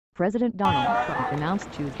President Donald Trump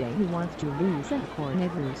announced Tuesday he wants to loosen the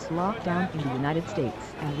coronavirus lockdown in the United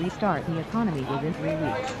States and restart the economy within 3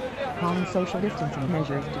 weeks, calling social distancing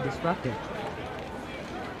measures too disruptive.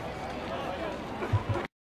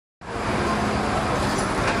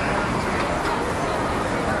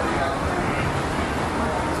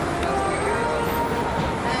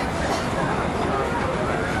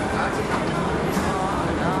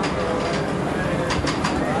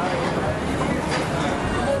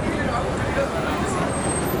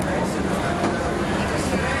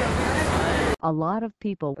 A lot of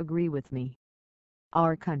people agree with me.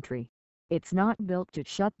 Our country, it's not built to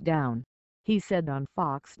shut down, he said on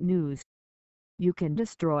Fox News. You can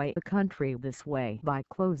destroy a country this way by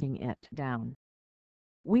closing it down.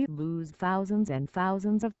 We lose thousands and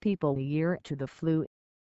thousands of people a year to the flu.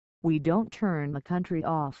 We don't turn the country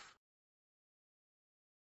off.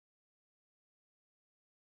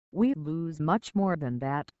 We lose much more than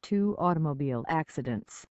that to automobile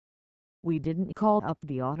accidents. We didn't call up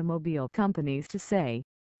the automobile companies to say,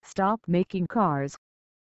 stop making cars.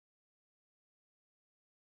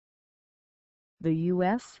 The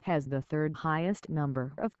U.S. has the third highest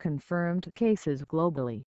number of confirmed cases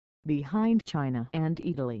globally, behind China and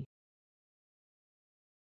Italy.